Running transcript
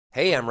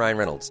Hey, I'm Ryan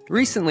Reynolds.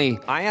 Recently,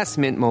 I asked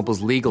Mint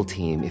Mobile's legal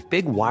team if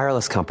big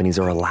wireless companies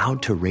are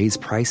allowed to raise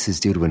prices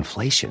due to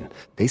inflation.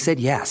 They said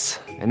yes.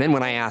 And then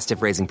when I asked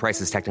if raising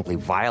prices technically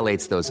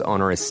violates those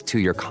onerous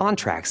two-year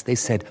contracts, they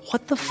said,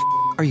 "What the f***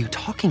 are you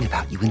talking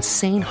about, you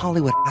insane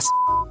Hollywood ass?"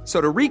 So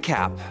to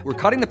recap, we're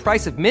cutting the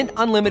price of Mint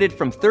Unlimited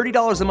from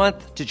 $30 a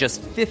month to just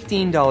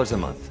 $15 a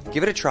month.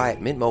 Give it a try at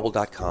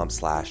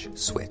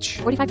mintmobile.com/switch.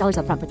 $45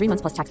 up front for 3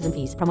 months plus taxes and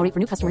fees. Promo rate for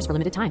new customers for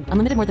limited time.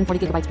 Unlimited more than 40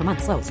 gigabytes per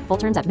month. Slows full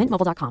terms at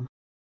mintmobile.com.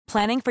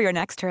 Planning for your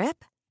next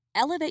trip?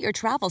 Elevate your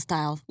travel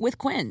style with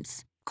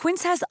Quince.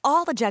 Quince has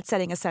all the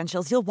jet-setting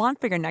essentials you'll want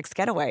for your next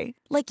getaway,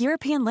 like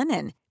European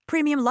linen,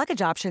 premium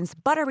luggage options,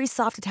 buttery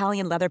soft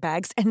Italian leather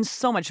bags, and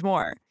so much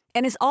more.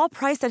 And is all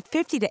priced at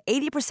 50 to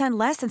 80%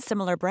 less than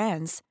similar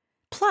brands.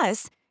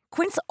 Plus,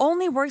 Quince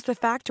only works with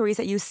factories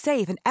that use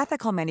safe and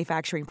ethical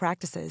manufacturing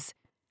practices.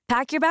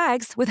 Pack your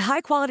bags with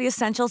high-quality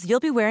essentials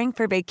you'll be wearing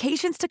for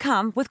vacations to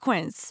come with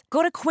Quince.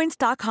 Go to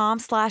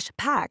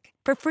quince.com/pack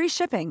for free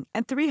shipping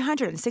and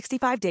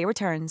 365-day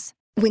returns.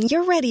 When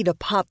you're ready to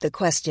pop the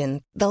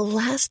question, the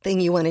last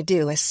thing you want to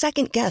do is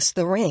second-guess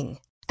the ring.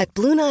 At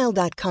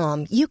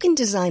BlueNile.com, you can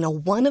design a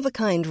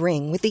one-of-a-kind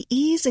ring with the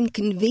ease and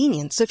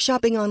convenience of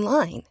shopping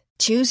online.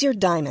 Choose your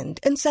diamond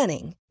and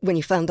setting. When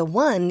you find the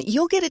one,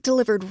 you'll get it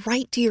delivered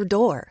right to your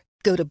door.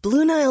 Go to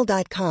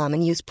BlueNile.com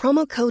and use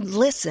promo code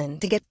LISTEN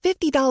to get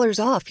 $50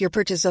 off your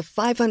purchase of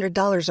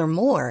 $500 or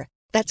more.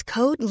 That's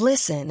code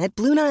LISTEN at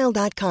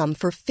BlueNile.com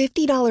for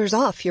 $50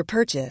 off your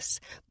purchase.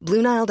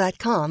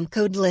 BlueNile.com,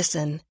 code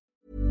LISTEN.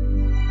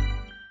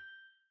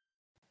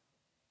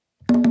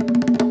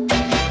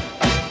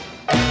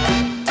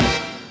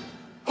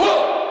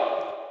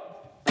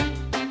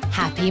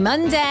 Happy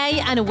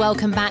Monday and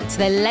welcome back to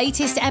the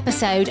latest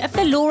episode of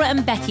the Laura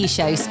and Becky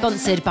Show,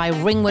 sponsored by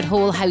Ringwood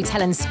Hall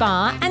Hotel and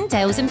Spa and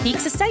Dales and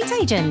Peaks Estate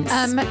Agents.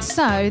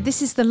 So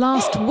this is the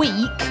last week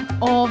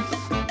of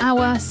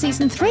our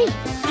season 3.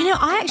 I know,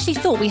 I actually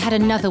thought we had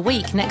another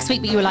week next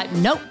week, but you were like,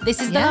 nope,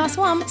 this is the last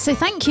one. So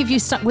thank you if you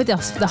stuck with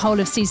us for the whole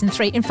of season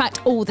 3. In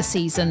fact, all the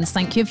seasons.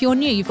 Thank you. If you're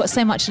new, you've got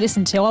so much to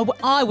listen to.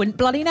 I wouldn't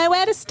bloody know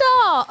where to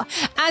start.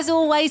 As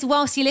always,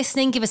 whilst you're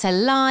listening, give us a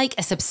like,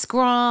 a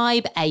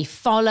subscribe, a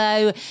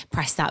follow,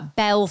 press that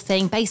bell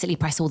thing, basically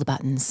press all the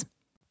buttons.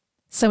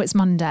 So it's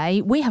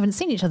Monday. We haven't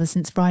seen each other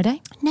since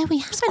Friday. No, we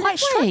haven't. It's quite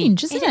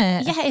strange, isn't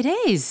it? Yeah, it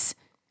is.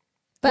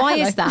 But why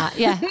hello. is that?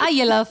 Yeah.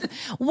 Hiya, love.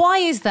 Why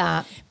is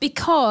that?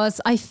 Because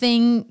I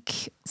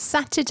think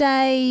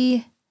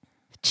Saturday...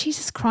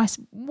 Jesus Christ,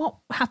 what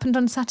happened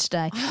on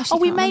Saturday?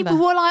 Maybe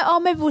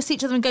we'll see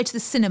each other and go to the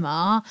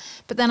cinema.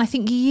 But then I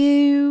think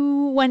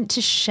you went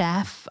to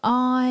Chef.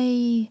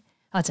 I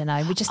don't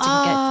know. We just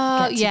didn't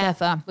get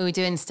together. We were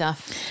doing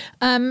stuff.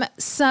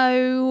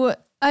 So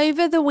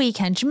over the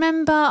weekend, do you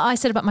remember I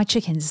said about my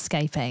chickens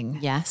escaping?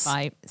 Yes.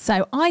 Right.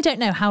 So I don't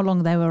know how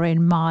long they were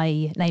in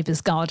my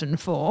neighbour's garden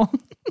for.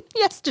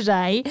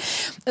 Yesterday,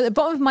 at the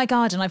bottom of my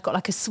garden, I've got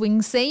like a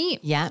swing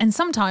seat. Yeah. And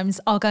sometimes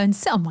I'll go and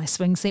sit on my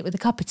swing seat with a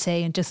cup of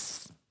tea and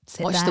just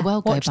sit Watch there, the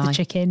world go watch by. the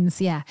chickens.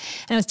 Yeah.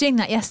 And I was doing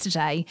that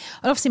yesterday.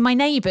 And obviously my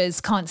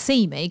neighbours can't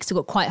see me because I've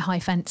got quite high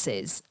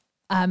fences.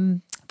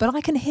 But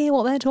I can hear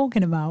what they're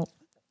talking about.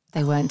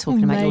 They weren't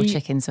talking about your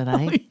chickens, were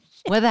they?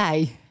 Were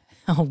they?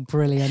 Oh,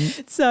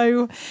 brilliant.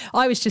 So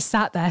I was just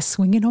sat there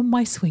swinging on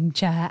my swing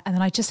chair, and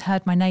then I just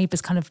heard my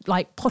neighbours kind of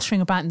like pottering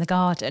about in the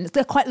garden.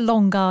 They're quite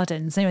long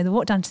gardens. Anyway, they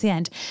walked down to the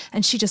end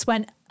and she just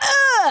went,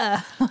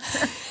 ugh.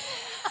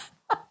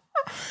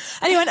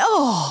 And he went,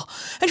 oh.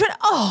 And she went,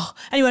 oh.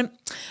 And he went,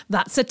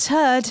 that's a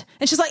turd.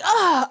 And she's like,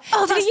 oh.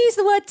 Did he use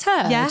the word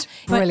turd? Yeah.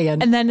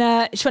 Brilliant. And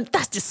then she went,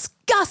 that's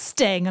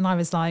disgusting. And I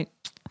was like,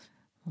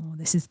 oh,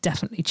 this is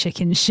definitely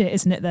chicken shit,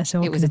 isn't it? They're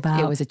talking about.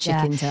 It was a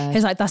chicken turd. He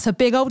was like, that's a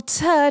big old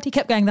turd. He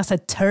kept going, that's a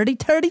turdy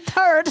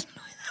turd.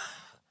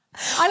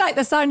 I like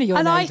the sound of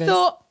your neighbours. I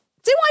thought,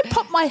 do I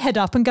pop my head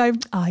up and go,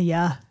 oh,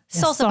 yeah.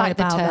 Soz sorry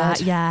about the turd.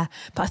 that. Yeah.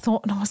 But I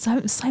thought, no, I was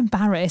so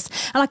embarrassed.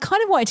 And I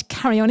kind of wanted to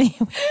carry on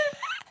here.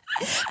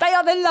 They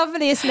are the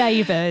loveliest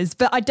neighbours,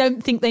 but I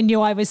don't think they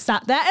knew I was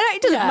sat there. And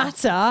it doesn't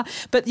matter.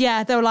 But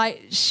yeah, they were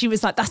like, she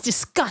was like, that's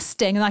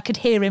disgusting. And I could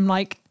hear him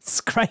like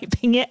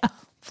scraping it up.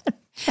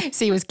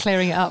 So he was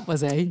clearing it up, was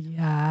he?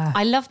 Yeah.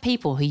 I love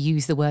people who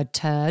use the word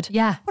turd.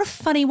 Yeah. What a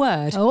funny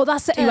word. Oh,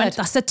 that's it. He went,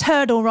 that's a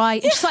turd, all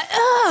right. And she's like,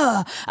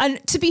 ugh.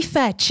 And to be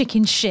fair,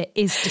 chicken shit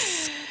is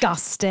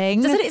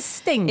disgusting. Doesn't it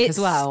stink as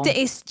well?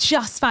 It's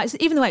just fat.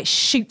 Even the way it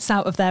shoots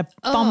out of their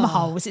bum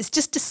holes, it's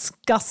just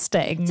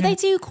disgusting. Do they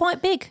do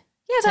quite big?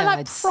 Yeah, they're like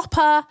turds?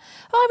 proper.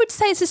 I would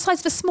say it's the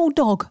size of a small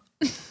dog.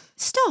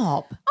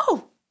 Stop.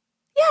 Oh,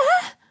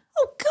 yeah.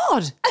 Oh,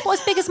 God. What,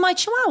 as big as my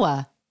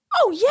chihuahua?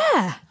 Oh,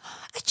 yeah.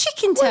 A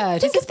chicken turd.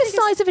 Think of the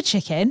size of a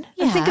chicken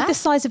and think of the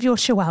size of your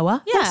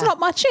chihuahua. Yeah. There's not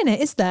much in it,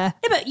 is there?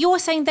 No, but you're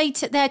saying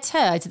their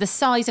turds are the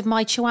size of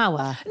my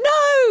chihuahua. No.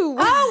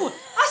 Oh,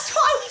 that's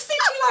what I was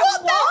thinking.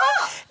 Like,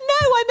 what? No,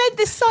 I meant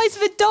the size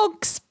of a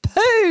dog's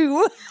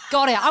poo.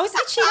 Got it. I was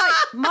actually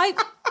like,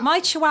 my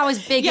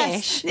chihuahua's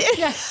biggish.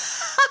 Yes.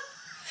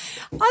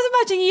 I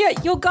was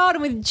imagining your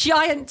garden with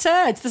giant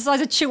turds the size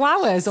of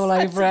chihuahuas all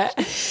over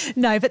it.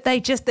 No, but they're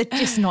just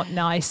not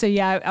nice. So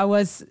I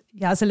was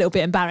a little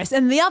bit embarrassed.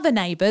 And the other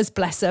neighbours,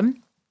 bless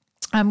them,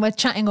 we're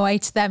chatting away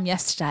to them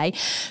yesterday,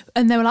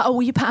 and they were like, "Oh,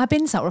 will you put our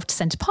bins out? We're off to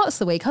Centre Parks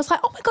for the week." I was like,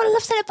 "Oh my God, I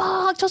love Centre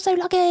Parks. You're so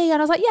lucky." And I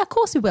was like, "Yeah, of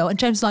course we will." And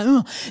James was like,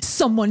 "Oh,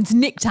 someone's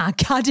nicked our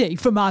caddy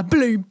from our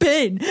blue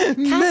bin."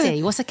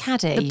 Caddy? What's a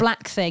caddy? The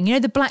black thing. You know,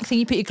 the black thing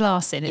you put your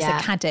glass in? It's a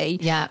caddy.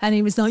 Yeah. And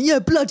he was like, "Yeah,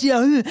 bloody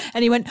hell."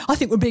 And he went, "I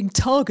think we're being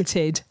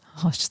targeted."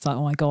 I was just like,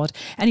 "Oh my God."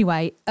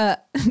 Anyway,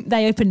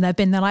 they opened their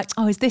bin. They're like,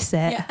 "Oh, is this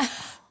it?" Yeah.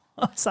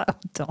 I was like, "Oh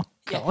God."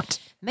 Yeah.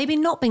 Maybe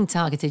not being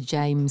targeted,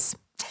 James.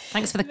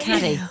 Thanks for the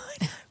caddy.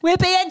 We're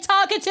being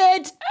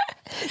targeted.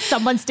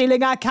 Someone's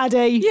stealing our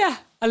caddy. Yeah,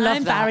 I love that.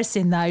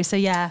 Embarrassing though. So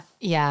yeah.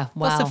 Yeah,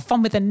 well. Lots of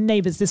fun with the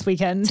neighbours this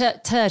weekend.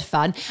 Turd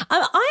fun.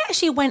 I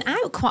actually went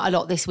out quite a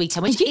lot this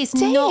weekend, which is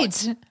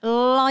not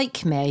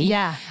like me.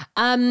 Yeah.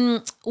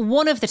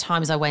 One of the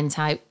times I went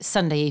out,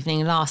 Sunday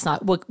evening last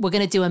night, we're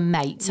going to do a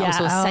mate. So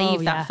I'll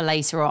save that for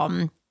later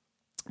on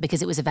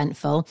because it was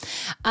eventful.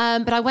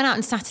 But I went out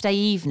on Saturday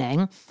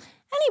evening.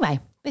 Anyway,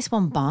 this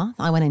one bar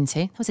that I went into,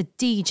 there was a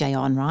DJ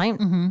on, right?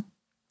 Mm-hmm.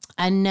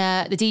 And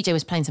the DJ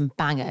was playing some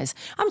bangers.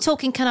 I'm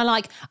talking kind of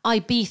like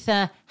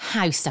Ibiza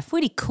house stuff,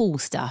 really cool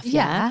stuff.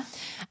 Yeah.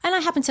 And I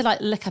happened to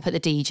look up at the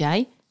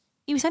DJ.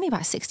 He was only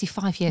about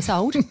 65 years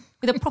old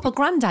with a proper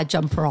granddad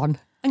jumper on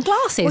and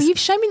glasses. Well, you've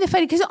shown me the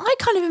photo because I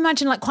kind of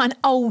imagine like quite an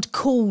old,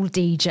 cool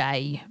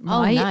DJ.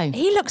 Right? Oh, no.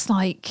 He looks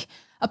like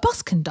a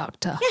bus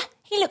conductor. Yeah.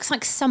 He looks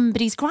like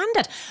somebody's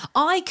granddad.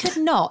 I could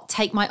not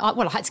take my eye.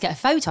 Well, I had to get a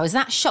photo. I was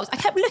that shocked. I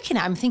kept looking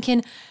at him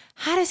thinking,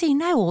 how does he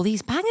know all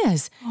these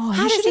bangers? Oh,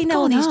 how does he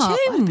know all these tunes?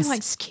 I'd be like,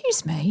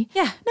 excuse me.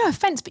 Yeah. No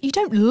offence, but you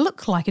don't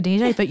look like a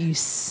DJ, but you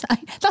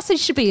that's what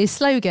should be his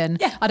slogan.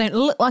 Yeah. I don't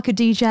look like a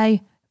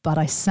DJ, but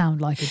I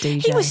sound like a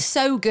DJ. He was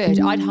so good.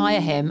 I'd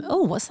hire him.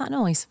 Oh, what's that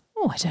noise?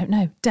 Oh, I don't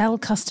know. Dell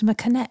Customer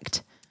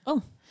Connect.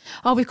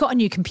 Oh, we've got a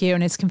new computer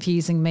and it's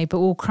confusing me, but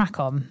we'll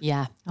crack on.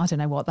 Yeah. I don't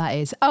know what that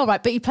is. Oh,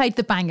 right, but you played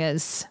the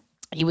bangers.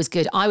 He was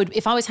good.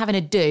 If I was having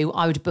a do,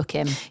 I would book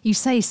him. You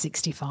say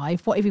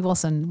 65. What if he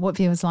wasn't? What if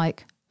he was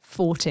like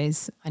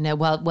 40s? I know.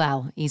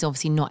 Well, he's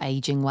obviously not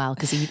aging well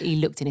because he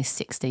looked in his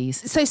 60s.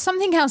 So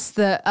something else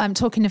that I'm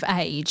talking of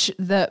age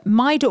that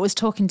my daughter was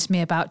talking to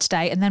me about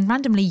today, and then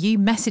randomly you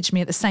messaged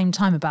me at the same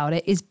time about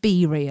it, is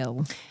Be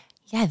Real.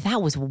 Yeah,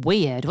 that was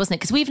weird, wasn't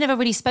it? Because we've never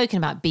really spoken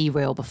about Be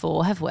Real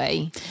before, have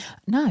we?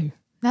 No,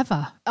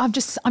 never.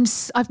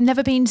 I've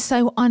never been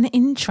so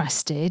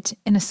uninterested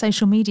in a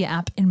social media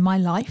app in my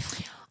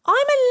life. I'm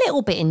a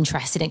little bit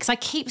interested in it because I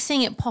keep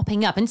seeing it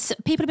popping up and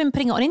people have been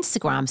putting it on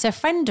Instagram. So a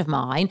friend of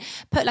mine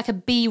put like a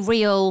Be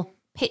Real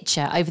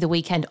picture over the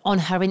weekend on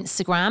her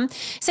Instagram.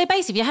 So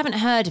basically, if you haven't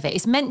heard of it,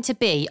 it's meant to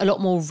be a lot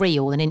more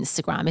real than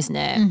Instagram, isn't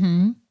it?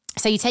 Mm-hmm.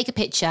 So you take a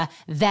picture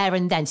there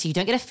and then. So you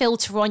don't get a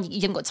filter on.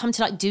 You haven't got time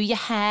to do your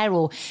hair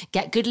or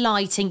get good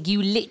lighting.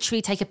 You literally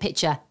take a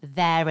picture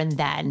there and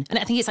then. And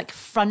I think it's like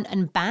front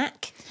and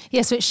back.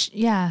 Yeah,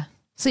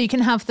 so you can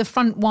have the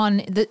front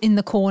one in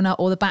the corner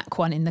or the back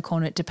one in the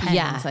corner. It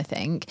depends, I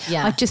think.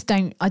 Yeah. I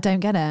don't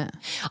get it.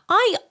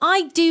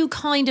 I do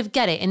kind of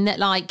get it in that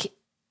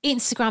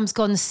Instagram's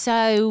gone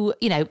so,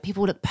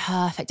 people look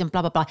perfect and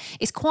blah, blah, blah.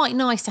 It's quite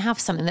nice to have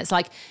something that's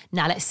like,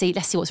 now let's see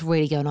what's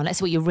really going on. Let's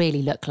see what you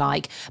really look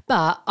like.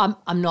 But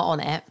I'm not on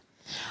it.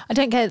 I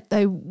don't get it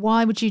though.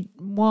 Why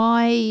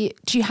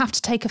do you have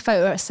to take a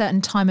photo at a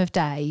certain time of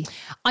day?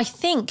 I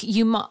think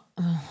you might,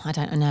 I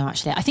don't know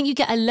actually. I think you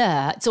get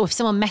alerts, or if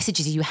someone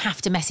messages you, you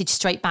have to message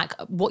straight back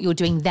what you're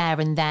doing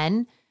there and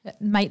then.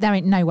 Mate, there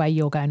ain't no way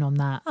you're going on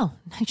that. Oh,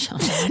 no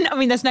chance. I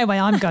mean, there's no way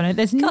I'm going.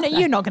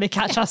 You're not going to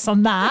catch us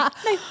on that.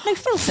 No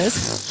filters.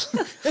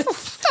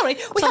 Sorry,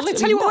 we have to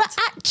tell you what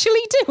we're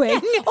actually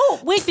doing. Yeah.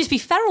 Oh, we'd just be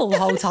feral the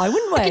whole time,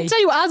 wouldn't we? I can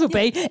tell you what ours will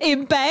be.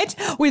 In bed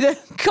with a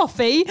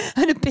coffee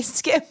and a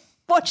biscuit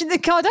watching the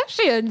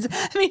Kardashians.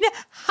 I mean,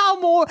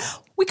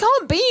 we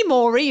can't be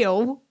more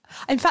real.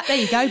 In fact, there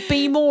you go.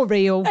 Be more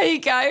real. There you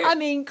go. I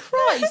mean,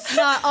 Christ,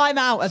 no, I'm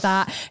out of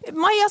that.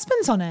 My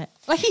husband's on it.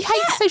 He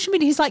hates social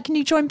media. He's like, can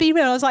you join Be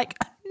Real? I was like,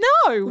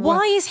 no.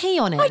 Why is he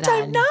on it I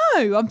don't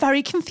know. I'm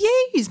very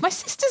confused. My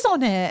sister's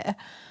on it.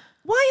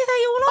 Why are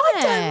they all on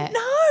it?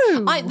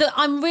 I don't know.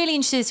 I'm really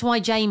interested as to why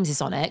James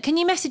is on it. Can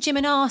you message him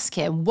and ask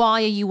him,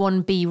 why are you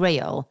on Be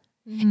Real?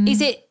 Mm. Is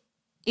it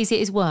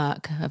his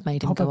work have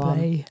made him go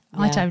on? Yeah.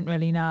 I don't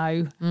really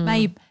know.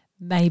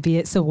 Maybe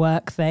it's a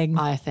work thing.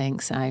 I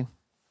think so.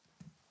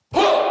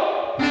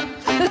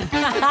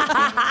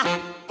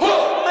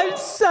 I'm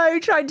so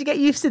trying to get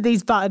used to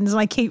these buttons and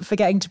I keep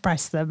forgetting to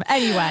press them.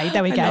 Anyway,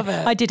 there we go.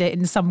 I did it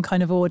in some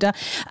kind of order.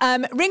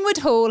 Ringwood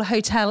Hall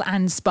Hotel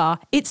and Spa.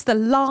 It's the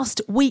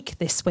last week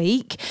this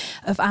week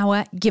of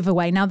our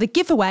giveaway. Now, the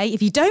giveaway,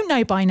 if you don't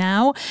know by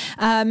now,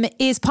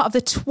 is part of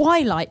the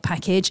Twilight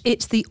package.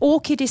 It's the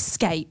Orchid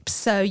Escape.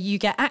 So you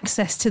get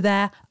access to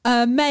their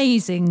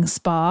amazing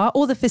spa,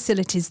 all the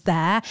facilities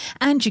there,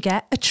 and you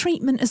get a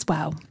treatment as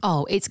well.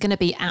 Oh, it's going to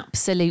be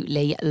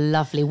absolutely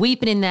lovely. We've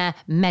been in there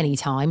many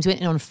times. We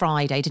went in on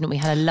Friday, didn't we?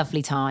 Had a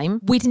lovely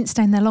time. We didn't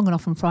stay in there long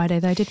enough on Friday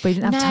though, did we?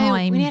 Didn't have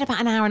time. We had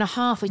about an hour and a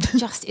half, which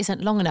just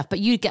isn't long enough, but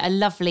you'd get a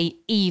lovely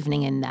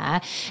evening in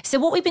there. So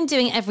what we've been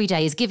doing every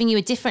day is giving you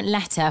a different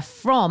letter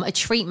from a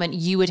treatment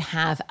you would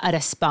have at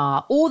a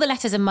spa. All the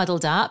letters are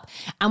muddled up,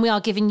 and we are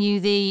giving you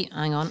the,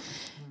 hang on,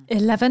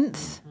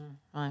 11th.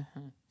 5,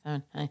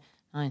 7, 8,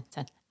 9,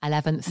 10,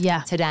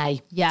 11th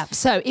today. Yeah.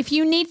 So if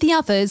you need the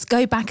others,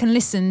 go back and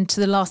listen to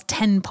the last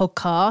 10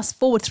 podcasts,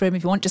 forward through them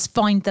if you want, just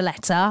find the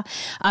letter.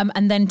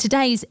 And then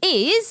today's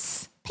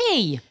is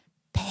P.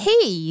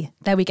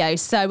 There we go.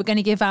 So we're going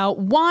to give out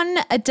one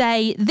a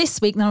day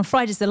this week. Now on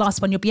Friday's the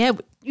last one.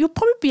 You'll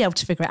probably be able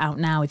to figure it out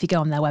now if you go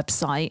on their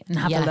website and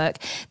have a look.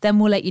 Then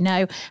we'll let you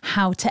know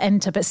how to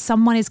enter. But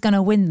someone is going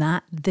to win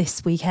that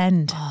this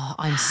weekend. Oh,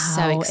 I'm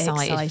so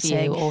excited for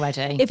you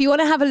already. If you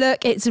want to have a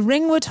look, it's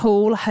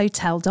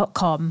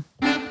ringwoodhallhotel.com.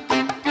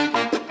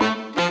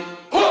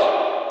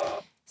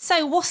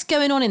 So what's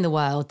going on in the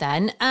world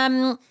then?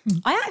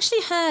 I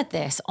actually heard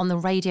this on the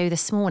radio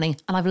this morning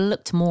and I've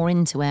looked more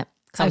into it.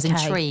 I was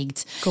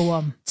intrigued. Go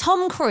on.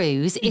 Tom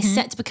Cruise is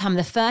set to become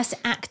the first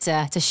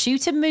actor to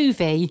shoot a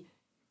movie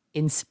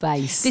in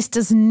space. This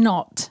does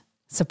not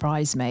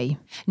surprise me.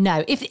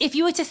 No. If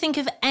you were to think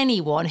of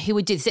anyone who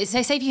would do this,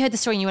 say if you heard the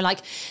story and you were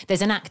like,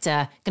 there's an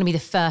actor going to be the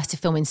first to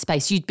film in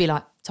space, you'd be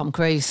like, Tom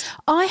Cruise.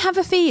 I have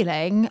a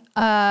feeling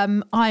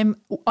I'm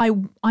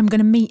going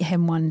to meet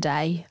him one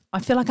day. I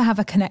feel like I have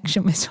a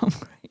connection with Tom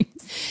Cruise.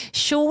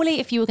 Surely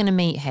if you were going to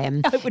meet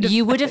him,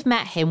 you would have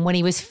met him when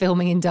he was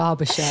filming in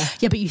Derbyshire.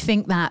 Yeah, but you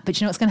think that. But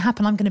you know what's going to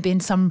happen? I'm going to be in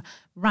some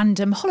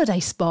random holiday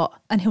spot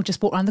and he'll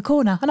just walk around the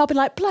corner and I'll be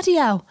like, bloody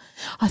hell,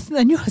 I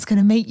knew I was going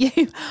to meet you.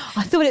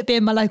 I thought it'd be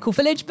in my local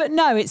village, but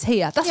no, it's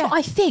here. That's what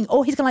I think.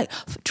 Or he's going to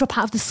drop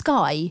out of the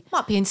sky.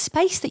 Might be in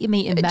space that you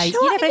meet him, mate. Do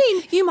you know what I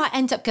mean? You might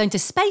end up going to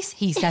space.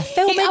 He's there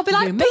filming. I'll be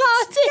like, bloody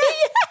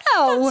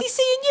hell. Fancy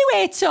seeing you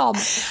here, Tom.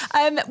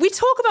 We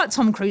talk about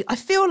Tom Cruise. I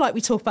feel like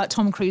we talk about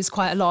Tom Cruise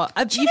quite a lot.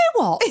 Do you know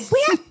what?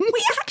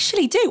 We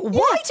actually do.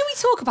 Why do we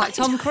talk about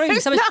Tom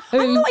Cruise?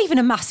 I'm not even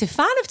a massive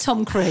fan of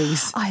Tom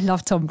Cruise. I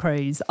love Tom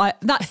Cruise.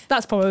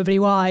 That's probably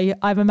why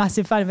I'm a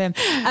massive fan of him.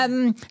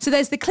 So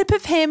there's the clip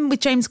of him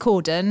with James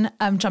Corden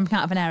jumping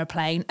out of an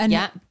aeroplane,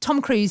 and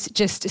Tom Cruise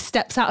just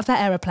steps out of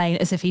that aeroplane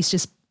as if he's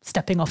just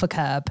stepping off a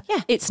curb.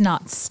 Yeah, it's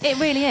nuts. It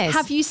really is.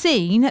 Have you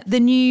seen the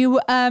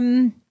new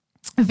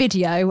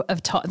video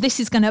of Tom?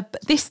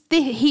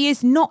 He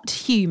is not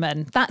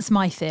human. That's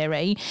my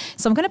theory.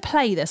 So I'm going to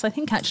play this. I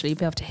think actually you'll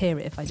be able to hear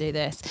it if I do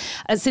this.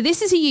 So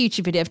this is a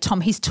YouTube video of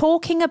Tom. He's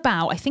talking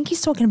about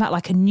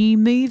like a new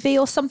movie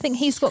or something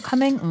he's got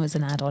coming. Oh, there's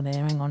an ad on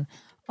here. Hang on.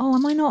 Oh,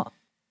 am I not?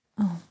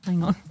 Oh,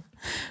 hang on.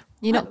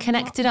 You're not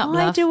connected up,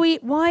 love.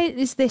 Why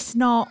is this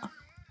not?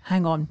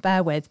 Hang on,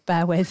 bear with.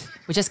 We're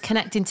just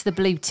connecting to the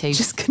Bluetooth.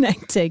 Just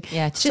connecting.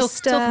 Yeah, talk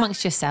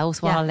amongst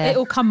yourselves while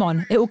it'll come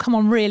on. It will come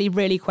on really,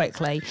 really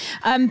quickly.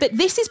 But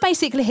this is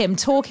basically him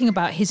talking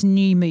about his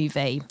new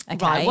movie.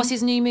 Okay. Right, what's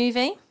his new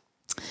movie?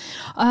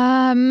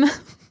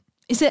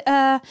 Is it?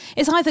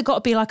 It's either got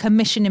to be like a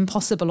Mission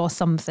Impossible or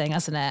something,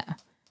 hasn't it?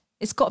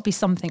 It's got to be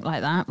something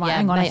like that. Right,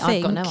 hang on, mate,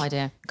 I've got no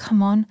idea.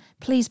 Come on,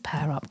 please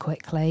pair up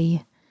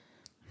quickly.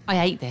 I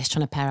hate this,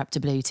 trying to pair up to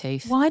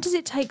Bluetooth. Why does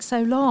it take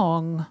so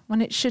long when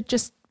it should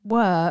just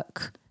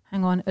work?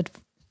 Hang on.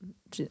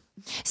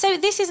 So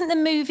this isn't the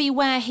movie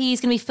where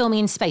he's going to be filming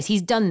in space.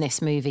 He's done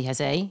this movie, has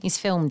he? He's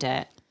filmed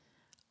it.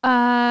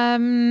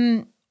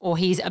 Or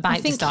he's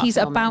about to start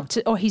filming.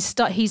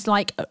 He's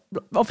like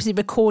obviously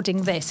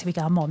recording this. Here we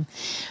go, I'm on.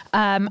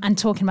 And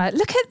talking about it.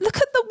 Look at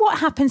what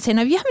happens here.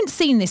 Now, if you haven't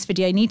seen this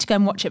video, you need to go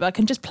and watch it, but I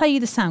can just play you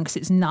the sound because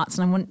it's nuts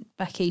and I want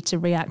Becky to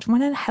react. When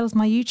the hell's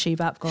my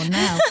YouTube app gone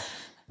now?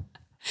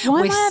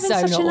 Why am I having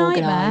such a nightmare?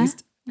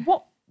 Organised.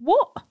 What?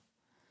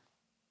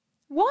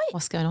 Why?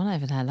 What's going on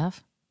over there,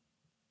 love?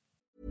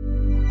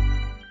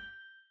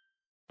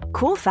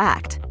 Cool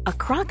fact, a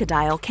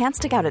crocodile can't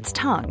stick out its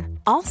tongue.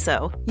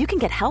 Also, you can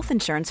get health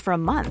insurance for a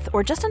month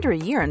or just under a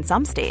year in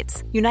some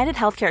states. United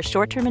Healthcare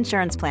short-term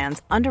insurance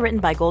plans, underwritten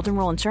by Golden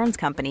Rule Insurance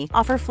Company,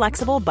 offer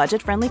flexible,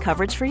 budget-friendly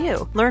coverage for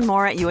you. Learn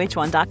more at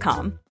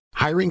UH1.com.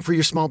 Hiring for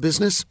your small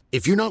business?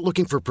 If you're not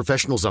looking for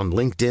professionals on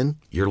LinkedIn,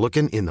 you're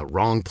looking in the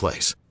wrong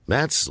place.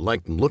 That's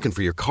like looking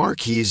for your car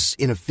keys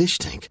in a fish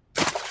tank.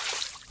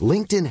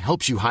 LinkedIn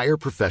helps you hire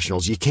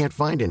professionals you can't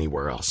find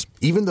anywhere else,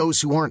 even those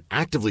who aren't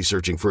actively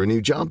searching for a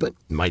new job but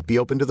might be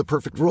open to the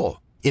perfect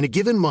role. In a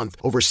given month,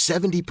 over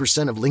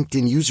 70% of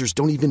LinkedIn users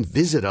don't even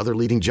visit other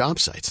leading job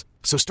sites.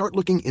 So start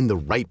looking in the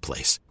right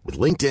place. With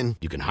LinkedIn,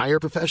 you can hire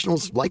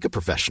professionals like a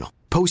professional.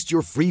 Post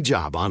your free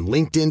job on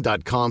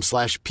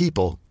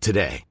linkedin.com/people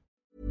today.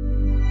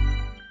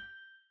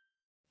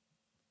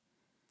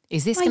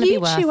 Is this going to be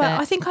worth it?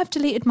 I think I've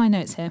deleted my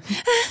notes here.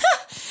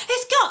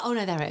 It's got... Oh,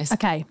 no, there it is.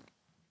 Okay.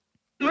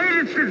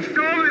 Latest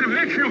installment of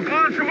Mission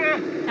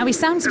Impossible. Now he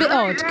sounds a bit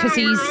odd because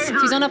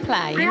he's on a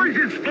plane.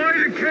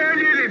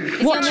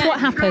 Watch what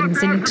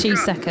happens in 2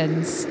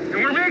 seconds. And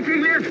we're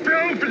making this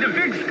film for the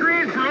big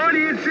screen for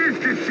audiences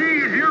to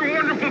see in your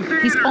wonderful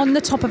theater. He's on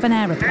the top of an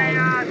aeroplane.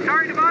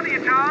 Sorry to bother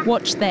you, Tom.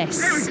 Watch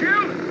this. Hey,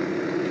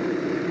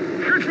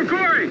 Chris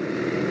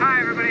McCory.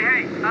 Hi, everybody.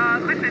 Hey,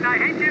 listen, I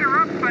hate to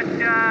interrupt, but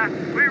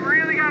we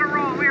really got to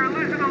roll. We are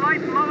losing the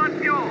lights low on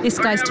fuel. This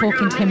guy's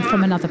talking to him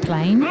from another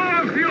plane.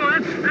 Oh, fuel.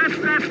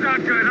 That's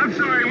not good. I'm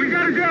sorry. We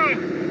got to go.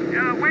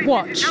 Wait,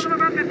 watch. Tell them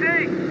about the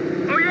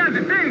thing. Oh, yeah,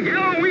 the thing. You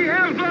know, we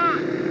have a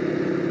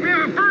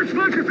first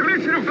look at the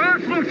Mission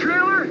Impossible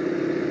trailer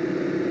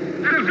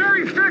and a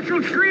very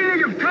special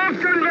screening of Top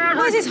Gun Maverick.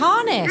 What is his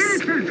harness?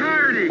 In its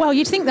entirety. Well,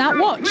 you'd think that.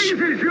 So Watch. Please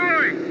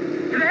enjoy.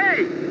 And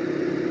hey,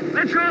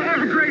 let's all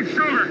have a great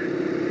summer.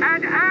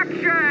 And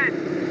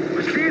action.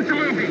 We'll see you at the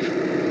movies.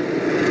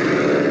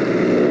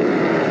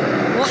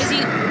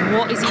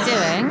 What is he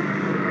doing?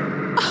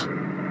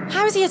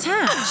 How is he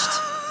attached?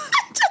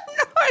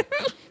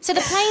 So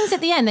the planes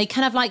at the end, they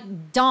kind of like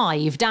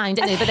dive down,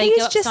 don't they? But they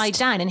go upside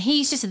down, and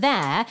he's just there.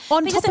 On top top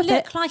of it. He doesn't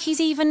look it. like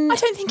he's even. I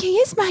don't think he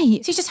is,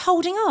 mate. So he's just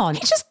holding on.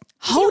 He's just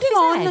holding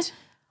on.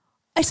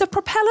 It's a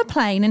propeller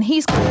plane, and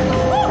he's. We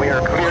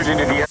are cleared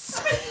into the.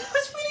 It's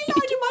really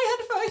loud in my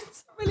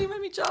headphones. It really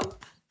made me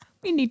jump.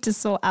 We need to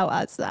sort out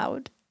our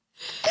sound.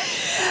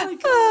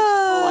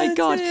 Oh my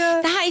God.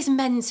 Dear. That is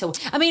mental.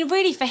 I mean,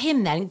 really, for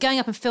him then, going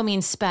up and filming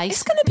in space.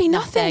 It's going to be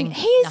nothing.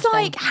 He's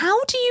like,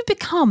 how do you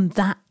become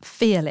that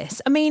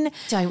fearless? I mean.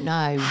 Don't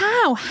know.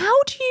 How?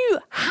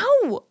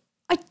 How?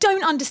 I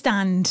don't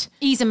understand.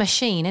 He's a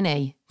machine, isn't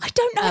he? I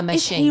don't know.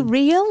 Is he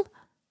real?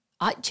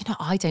 I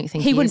don't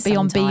think he wouldn't is be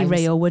sometimes. on Be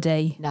Real, would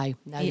he? No,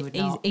 he would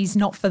not. He's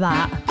not for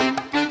that.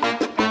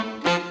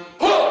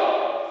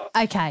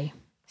 Okay.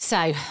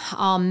 So,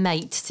 our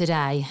mate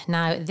today.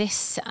 Now,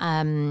 this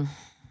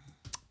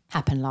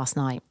happened last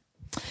night.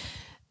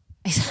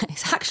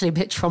 It's actually a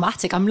bit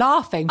traumatic. I'm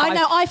laughing. I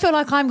know. I feel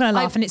like I'm going to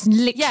laugh, and it's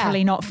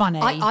literally not funny.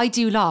 I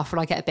do laugh when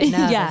I get a bit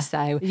nervous,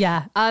 though.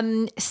 Yeah.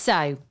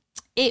 So,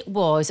 it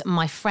was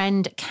my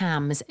friend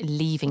Cam's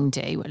leaving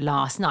do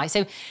last night.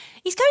 So,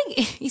 he's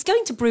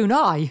going to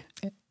Brunei.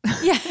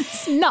 Yeah,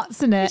 it's nuts,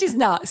 isn't it? Which is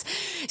nuts.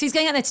 So, he's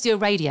going out there to do a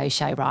radio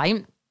show,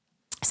 right?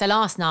 So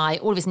last night,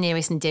 all of his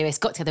nearest and dearest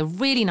got together,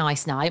 really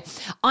nice night.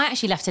 I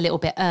actually left a little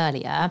bit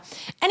earlier.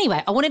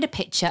 Anyway, I wanted a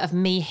picture of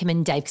me, him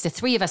and Dave, because the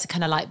three of us are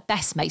kind of like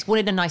best mates.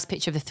 Wanted a nice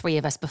picture of the three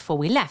of us before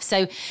we left.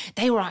 So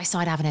they were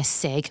outside having a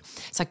cig.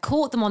 So I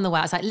caught them on the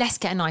way. I was like, let's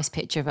get a nice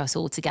picture of us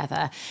all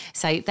together.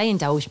 So they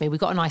indulged me. We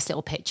got a nice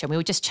little picture. We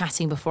were just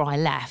chatting before I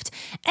left.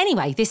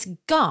 Anyway, this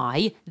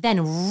guy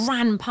then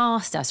ran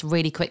past us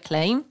really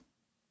quickly.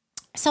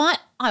 So I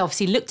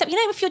obviously looked up. You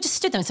know, if you're just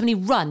stood there and somebody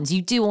runs,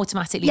 you do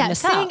automatically look up.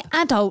 Seeing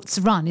adults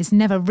run is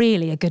never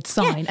really a good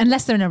sign,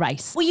 unless they're in a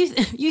race. Well, you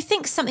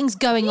think something's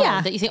going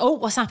on, that you think, oh,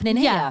 what's happening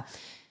here? Yeah.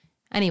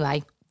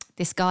 Anyway,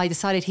 this guy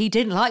decided he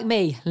didn't like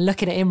me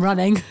looking at him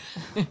running.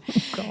 Oh,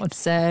 God.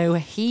 So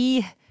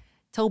he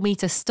told me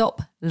to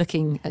stop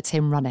looking at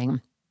him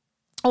running.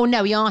 Oh,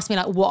 no, he asked me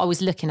like what I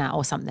was looking at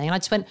or something. And I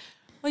just went,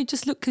 I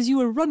just looked because you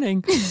were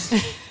running.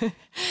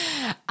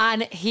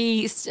 And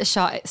he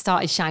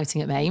started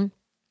shouting at me.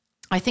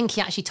 I think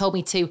he actually told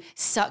me to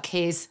suck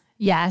his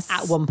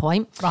at one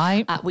point.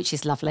 Right. Which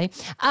is lovely.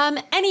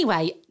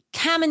 Anyway,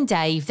 Cam and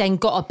Dave then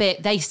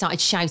they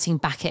started shouting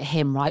back at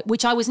him, right?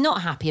 Which I was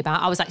not happy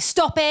about. I was like,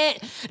 stop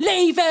it,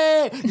 leave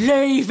it,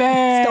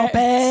 stop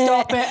it.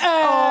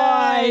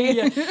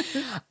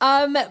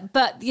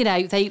 But, you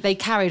know, they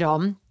carried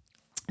on,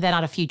 then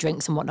had a few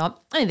drinks and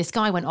whatnot. And this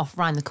guy went off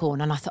round the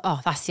corner and I thought, oh,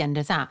 that's the end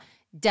of that.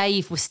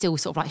 Dave was still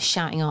sort of like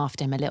shouting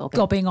after him a little bit.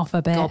 Gobbing off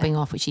a bit. Gobbing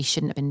off, which he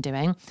shouldn't have been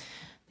doing.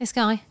 This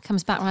guy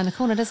comes back around the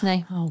corner, doesn't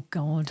he? Oh,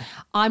 God.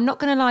 I'm not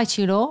going to lie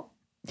to you, Law.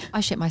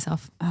 I shit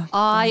myself. Oh,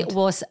 I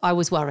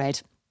was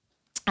worried.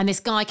 And this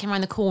guy came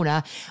around the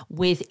corner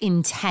with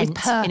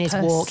intent in his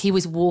walk. He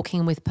was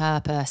walking with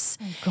purpose.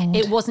 Oh, God.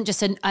 It wasn't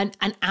just an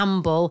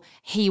amble.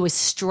 He was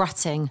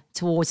strutting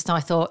towards it. I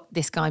thought,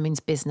 this guy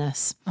means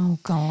business. Oh,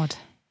 God.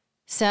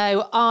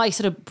 So I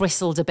sort of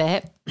bristled a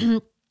bit.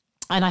 And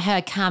I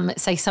heard Cam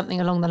say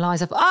something along the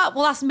lines of,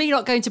 well, that's me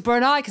not going to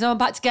Brunei because I'm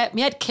about to get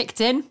my head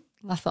kicked in.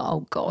 I thought,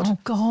 oh, God. Oh,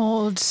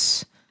 God.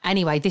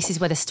 Anyway, this is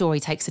where the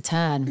story takes a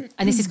turn.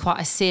 And this is quite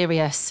a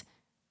serious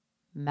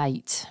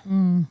mate.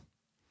 Mm.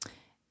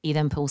 He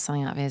then pulls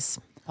something out of his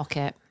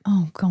pocket.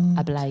 Oh, God.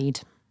 A blade.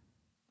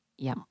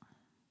 Yeah.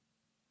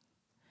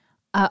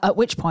 At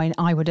which point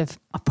I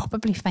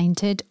probably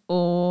fainted,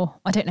 or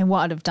I don't know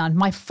what I'd have done.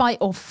 My fight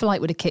or flight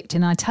would have kicked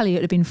in. And I tell you, it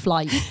would have been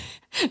flight.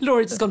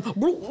 Laura just gone.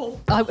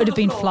 I would have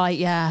been flight,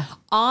 yeah.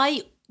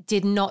 I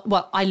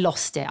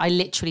lost it. I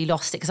literally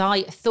lost it because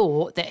I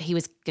thought that he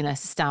was going to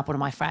stab one of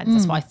my friends.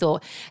 That's what I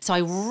thought. So I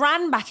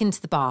ran back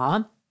into the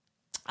bar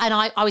and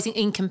I was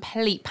in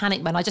complete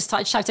panic mode. I just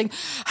started shouting,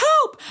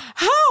 help,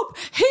 help,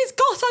 he's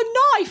got a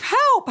knife,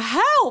 help,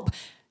 help.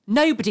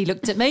 Nobody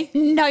looked at me.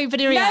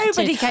 Nobody reacted.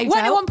 Nobody came When to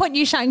at help. one point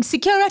you shouting,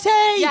 security!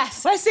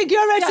 Yes. Where's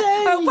security?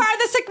 Yeah.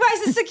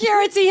 Where's the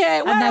security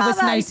here? Where And there are was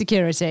they? no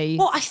security.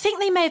 Well, I think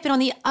they may have been on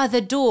the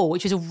other door,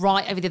 which was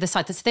right over the other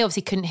side. So they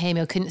obviously couldn't hear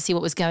me or couldn't see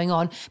what was going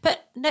on.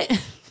 But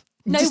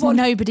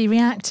Nobody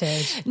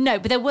reacted. No,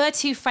 but there were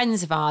two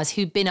friends of ours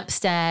who'd been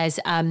upstairs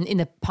in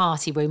the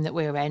party room that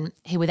we were in,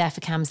 who were there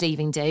for Cam's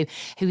leaving do,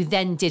 who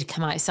then did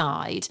come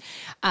outside.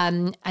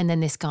 And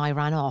then this guy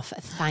ran off.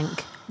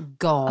 Thank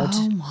God.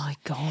 Oh my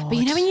God. But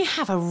you know when you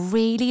have a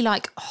really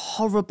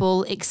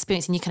horrible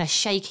experience and you're kind of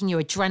shaking,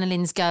 your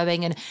adrenaline's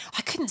going, and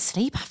I couldn't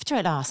sleep after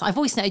it last night. I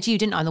voice noted you,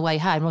 didn't I, on the way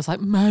home? I was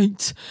like,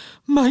 mate.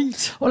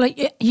 Well,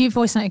 you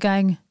voice noted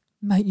going,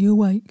 mate, you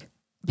awake?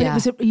 But Yeah.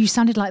 you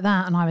sounded like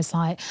that, and I was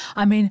like,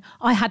 I mean,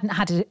 I hadn't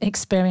had an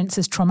experience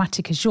as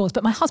traumatic as yours,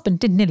 but my husband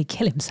did nearly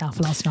kill himself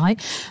last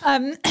night,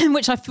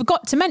 which I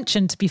forgot to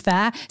mention, to be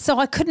fair. So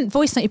I couldn't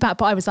voice note you back,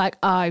 but I was like,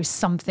 oh,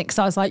 something.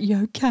 So I was like,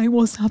 you okay?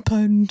 What's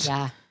happened?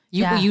 Yeah.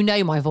 Yeah. You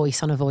know my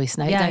voice on a voice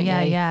note, don't you?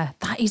 Yeah.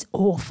 That is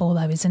awful,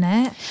 though, isn't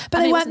it?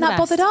 But And they it weren't wasn't the that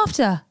bothered best.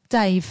 after,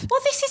 Dave.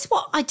 Well, this is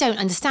what I don't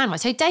understand, right?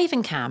 So Dave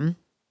and Cam,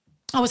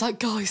 I was like,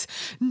 guys,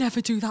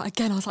 never do that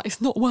again. I was like, it's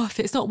not worth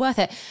it. It's not worth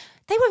it.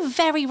 They were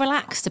very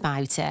relaxed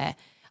about it.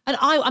 And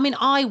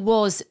I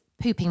was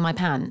pooping my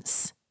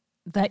pants.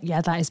 That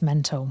is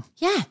mental.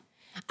 Yeah.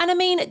 And I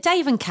mean,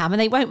 Dave and Cam, and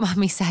they won't mind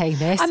me saying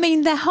this. I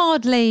mean, they're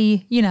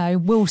hardly,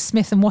 Will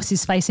Smith and what's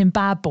his face in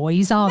Bad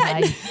Boys, are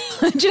they?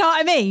 Do you know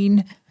what I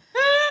mean?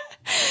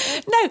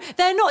 No,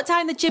 they're not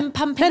down the gym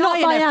pumping They're not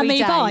iron every Miami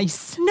day.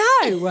 Vice.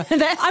 No,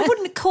 I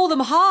wouldn't call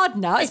them hard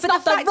nuts. It's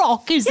not The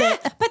Rock, is it?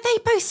 But they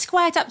both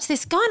squared up to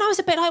this guy, and I was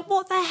a bit like,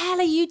 "What the hell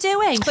are you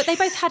doing?" But they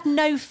both had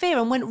no fear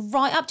and went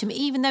right up to him,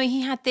 even though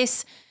he had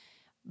this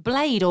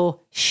blade or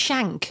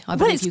shank, I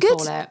believe it's you good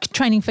call it.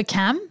 training for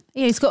Cam.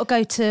 Yeah, he's got to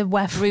go to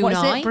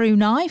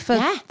Brunei for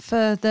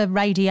the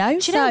radio.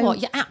 Do you know what?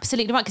 You're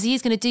absolutely right, because he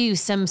is going to do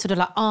some sort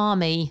of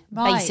army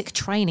basic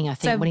training, I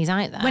think, when he's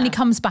out there. When he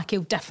comes back,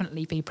 he'll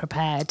definitely be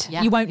prepared.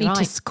 Yeah, you won't need you're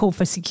right. to call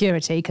for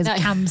security because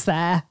Cam's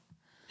there.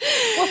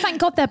 Well, thank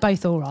God they're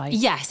both all right.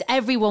 Yes,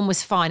 everyone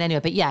was fine anyway,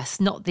 but yes,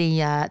 not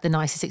the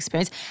nicest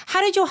experience.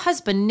 How did your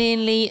husband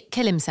nearly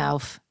kill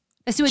himself?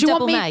 Let's do a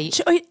double mate.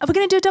 Are we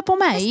going to do a double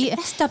mate?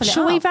 Let's double it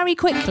Shall we up. very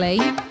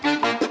quickly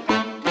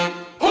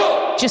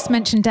just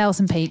mention Dales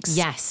and Peaks?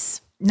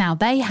 Yes. Now,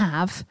 they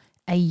have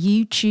a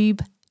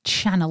YouTube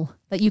channel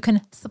that you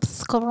can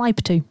subscribe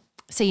to.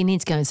 So you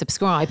need to go and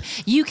subscribe.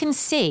 You can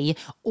see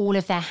all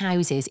of their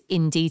houses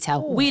in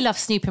detail. We love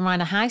snooping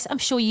around a house. I'm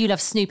sure you love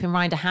snooping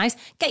around a house.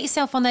 Get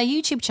yourself on their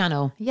YouTube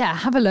channel. Yeah,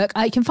 have a look.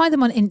 You can find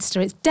them on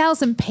Insta. It's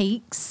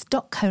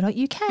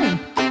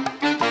dalesandpeaks.co.uk.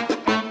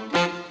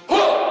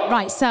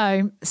 Right,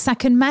 so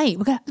second mate.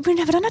 We've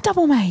never done a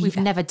double mate. We've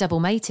never double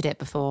mated it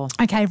before.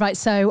 Okay, right.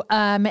 So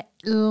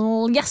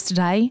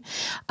yesterday,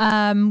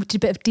 we did a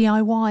bit of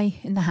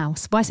DIY in the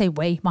house. Well, I say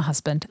we, my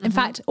husband. In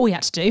fact, all he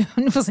had to do,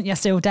 it wasn't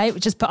yesterday all day, it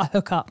was just put a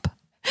hook up.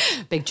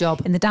 Big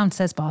job. In the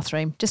downstairs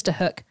bathroom, just a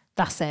hook.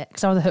 That's it,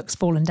 because our other hook's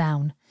fallen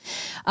down.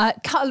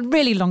 Cut a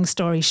really long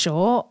story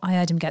short, I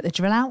heard him get the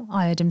drill out.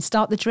 I heard him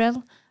start the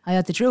drill. I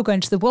heard the drill go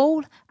into the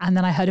wall, and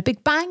then I heard a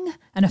big bang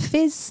and a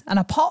fizz and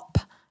a pop.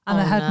 And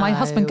I heard my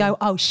husband go,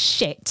 oh,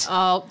 shit.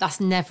 Oh,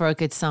 that's never a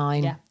good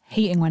sign. Yeah.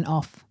 Heating went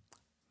off.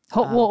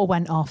 Hot water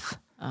went off.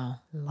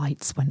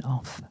 Lights went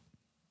off.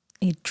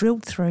 He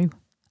drilled through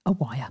a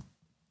wire.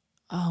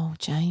 Oh,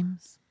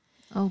 James.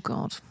 Oh,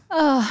 God.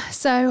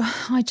 So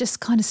I just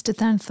kind of stood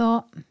there and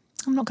thought,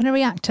 I'm not going to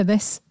react to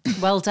this.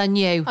 Well done,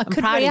 you. I'm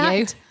couldn't proud react,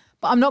 of you.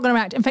 but I'm not going to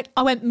react. In fact,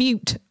 I went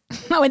mute.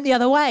 I went the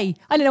other way.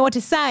 I didn't know what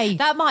to say.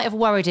 That might have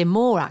worried him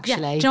more, actually.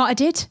 Do you know what I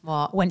did?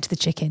 What? Went to the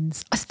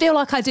chickens. I feel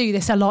like I do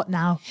this a lot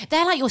now.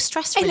 They're like your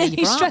stress In reliever,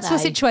 any stressful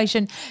aren't they?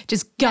 situation,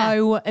 just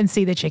go and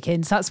see the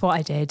chickens. That's what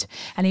I did.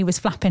 And he was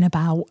flapping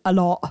about a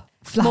lot.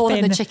 More than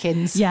Flapping. the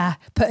chickens. Yeah.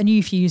 Put a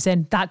new fuse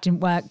in. That didn't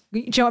work. Do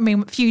you know what I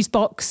mean? Fuse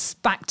box,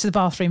 back to the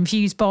bathroom,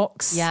 fuse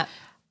box. Yeah.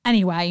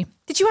 Anyway.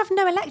 Did you have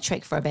no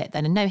electric for a bit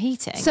then and no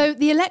heating? So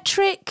the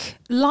electric,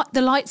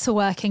 the lights are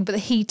working, but the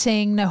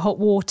heating, no hot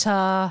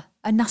water.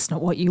 And that's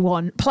not what you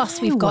want.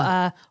 Plus, we've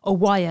got a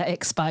wire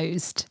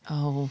exposed.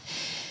 Oh.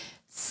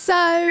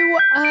 So,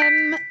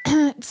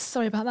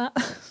 sorry about that.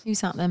 Who's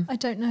that then? I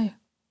don't know.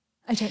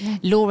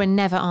 Laura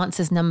never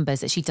answers numbers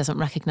that she doesn't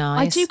recognise.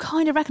 I do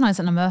kind of recognise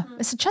that number.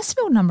 It's a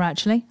Chesterfield number,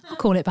 actually. I'll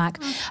call it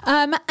back.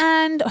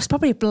 And it's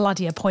probably a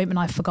bloody appointment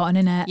I've forgotten,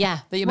 innit? Yeah,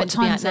 but you're what meant to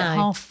be time at is it?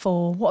 now.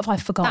 4:30. What have I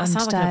forgotten That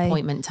sounds today? like an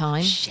appointment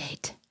time.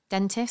 Shit.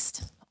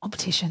 Dentist?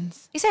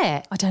 Opticians. Is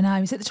it? I don't know.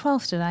 Is it the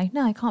 12th today?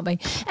 No, it can't be.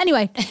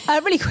 Anyway,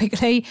 really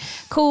quickly,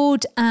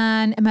 called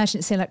an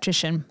emergency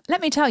electrician. Let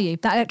me tell you,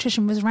 that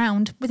electrician was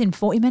around within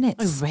 40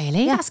 minutes. Oh,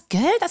 really? Yeah. That's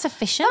good. That's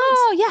efficient.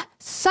 Oh, yeah.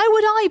 So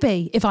would I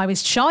be if I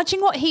was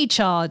charging what he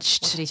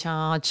charged. What did he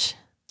charge?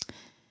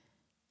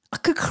 I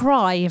could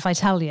cry if I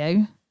tell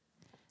you.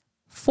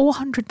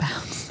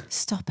 £400.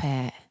 Stop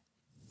it.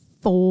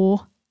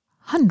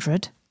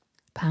 £400.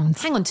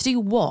 Hang on, to do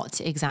what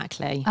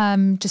exactly?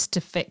 Just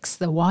to fix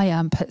the wire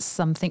and put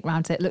something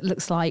around it.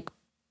 Looks like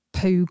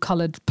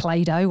poo-coloured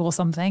Play-Doh or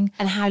something.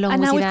 And how long?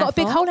 And was now he we've there got a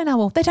big for? hole in our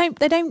wall. They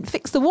don't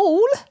fix the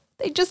wall.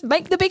 They just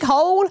make the big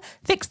hole,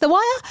 fix the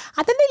wire,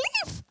 and then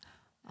they leave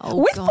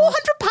with God.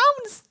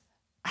 £400.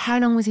 How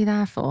long was he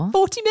there for?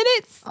 40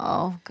 minutes.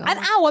 Oh, God. An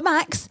hour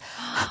max.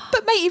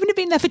 But mate, even if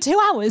he'd been there for 2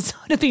 hours,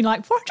 I'd have been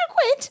like, 400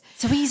 quid.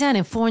 So he's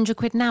earning 400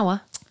 quid an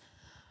hour?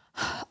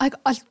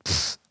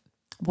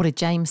 What did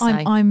James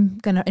say? I'm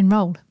going to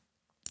enrol.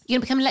 You're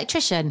going to become an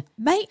electrician?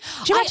 Mate,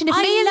 do you imagine if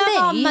me I and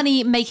love our me...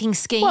 money-making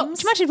schemes. Well, do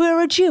you imagine if we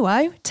were a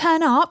duo,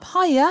 turn up,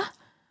 hire,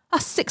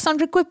 that's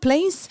 600 quid,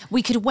 please.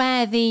 We could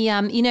wear the,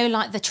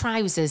 like the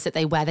trousers that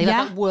they wear. They Yeah.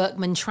 have like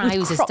workman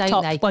trousers, crop don't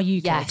top. they? Well,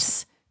 you could.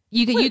 Yes.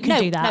 You can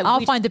do that.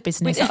 I'll find the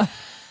business. we'd-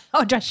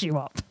 I'll dress you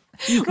up.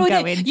 You can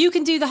go in. You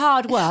can do the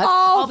hard work.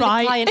 Oh, I'll be right.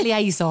 the client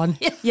liaison.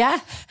 Yeah.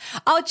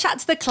 I'll chat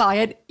to the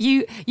client.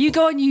 You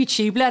go on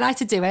YouTube, learn how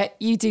to do it.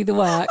 You do the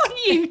work. On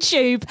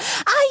YouTube.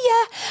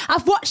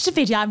 I've watched the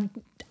video. I'm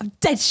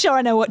dead sure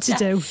I know what to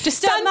do. Just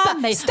stand Don't back.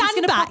 mind me. I'm Stand just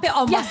gonna back. pop it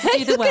on whilst I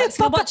do the Look work. at I'm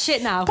gonna pop watch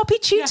it now. Pop a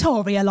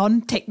tutorial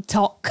on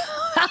TikTok.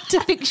 How to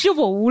fix your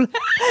wall.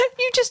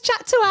 You just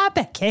chat to our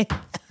Becky.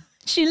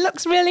 She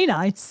looks really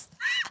nice.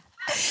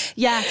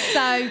 Yeah,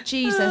 so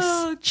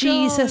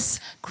Jesus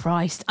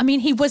Christ. I mean,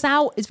 he was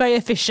out, it's very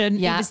efficient,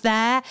 Yeah. he was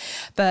there,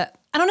 but...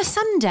 And on a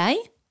Sunday?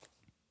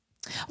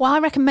 Well, I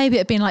reckon maybe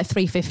it'd been like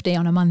 $350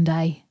 on a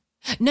Monday.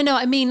 No,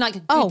 I mean like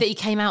good that he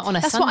came out on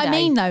a That's Sunday. what I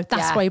mean, though. That's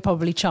Yeah. why he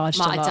probably charged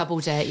Might a have lot.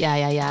 doubled it.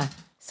 Yeah.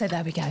 So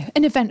there we go.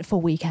 An eventful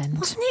weekend.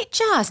 Wasn't it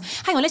just?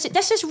 Hang on, let's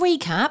just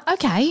recap.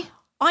 Okay.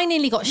 I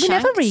nearly got We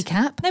shanked. never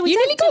recap. No, we You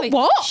don't, nearly do got we?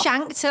 what?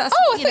 Shanked. So that's,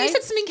 Oh, I thought you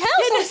said something else.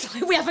 Yeah, no. I was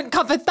like, we haven't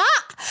covered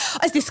that.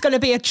 Is this going to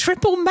be a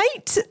triple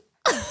mate?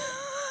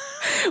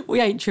 We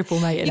ain't triple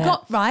mating. You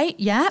got right,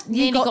 yeah.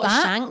 You nearly got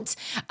that.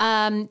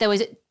 shanked. There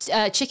was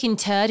a chicken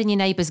turd in your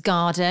neighbour's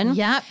garden.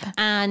 Yep.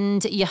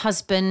 And your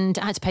husband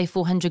had to pay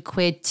 400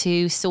 quid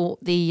to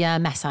sort the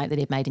mess out that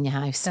he'd made in your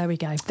house. There we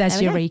go. There's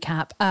There your we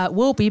recap.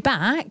 We'll be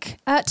back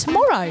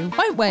tomorrow,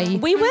 won't we?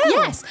 We will.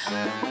 Yes.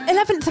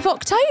 11th of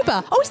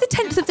October. Oh, it's the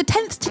 10th of the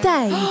 10th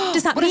today.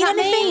 Does that What mean does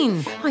that anything?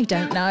 mean? I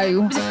don't know.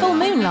 It was a full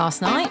moon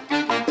last night.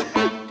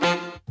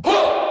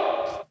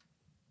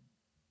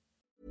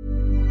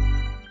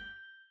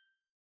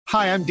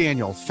 Hi, I'm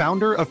Daniel,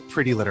 founder of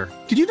Pretty Litter.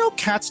 Did you know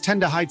cats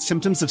tend to hide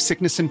symptoms of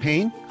sickness and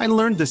pain? I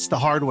learned this the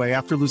hard way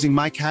after losing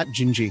my cat,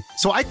 Gingy.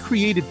 So I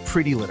created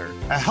Pretty Litter,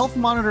 a health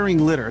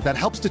monitoring litter that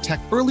helps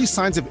detect early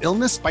signs of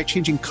illness by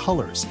changing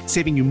colors,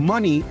 saving you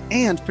money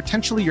and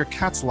potentially your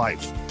cat's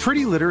life.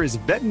 Pretty Litter is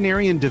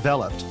veterinarian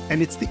developed,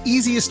 and it's the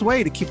easiest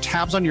way to keep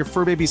tabs on your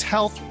fur baby's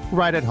health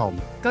right at home.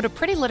 Go to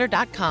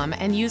prettylitter.com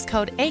and use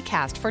code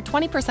ACAST for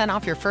 20%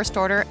 off your first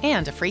order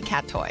and a free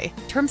cat toy.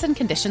 Terms and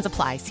conditions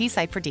apply. See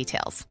site for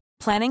details.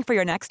 Planning for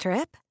your next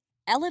trip?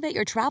 Elevate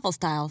your travel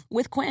style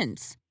with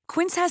Quince.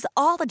 Quince has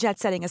all the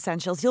jet-setting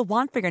essentials you'll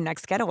want for your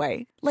next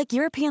getaway, like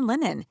European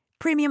linen,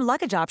 premium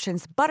luggage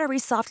options, buttery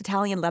soft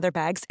Italian leather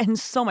bags, and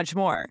so much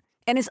more.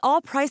 And is all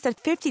priced at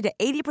 50 to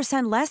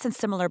 80% less than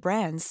similar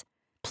brands.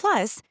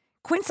 Plus,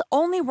 Quince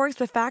only works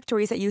with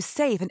factories that use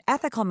safe and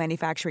ethical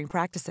manufacturing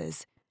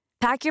practices.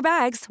 Pack your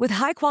bags with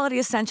high-quality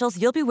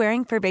essentials you'll be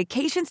wearing for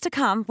vacations to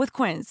come with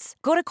Quince.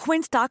 Go to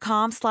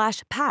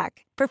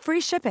quince.com/pack for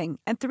free shipping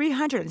and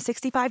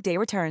 365-day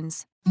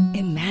returns.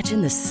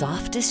 Imagine the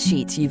softest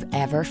sheets you've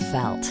ever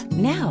felt.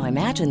 Now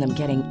imagine them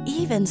getting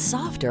even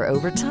softer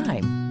over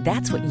time.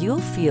 That's what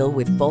you'll feel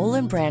with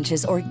Boll &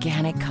 Branch's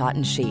organic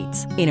cotton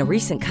sheets. In a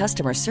recent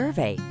customer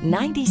survey,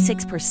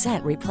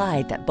 96%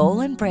 replied that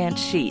Boll & Branch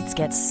sheets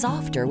get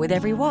softer with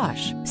every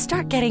wash.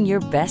 Start getting your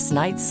best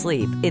night's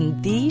sleep in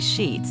these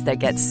sheets that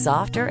get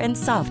softer and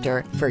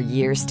softer for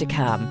years to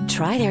come.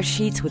 Try their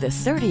sheets with a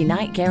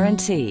 30-night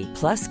guarantee.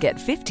 Plus, get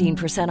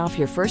 15% off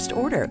your first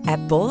order at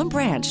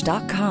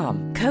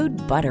bollandbranch.com. Code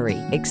BUTTERY.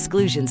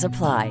 Exclusions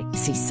apply.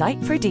 See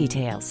site for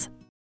details.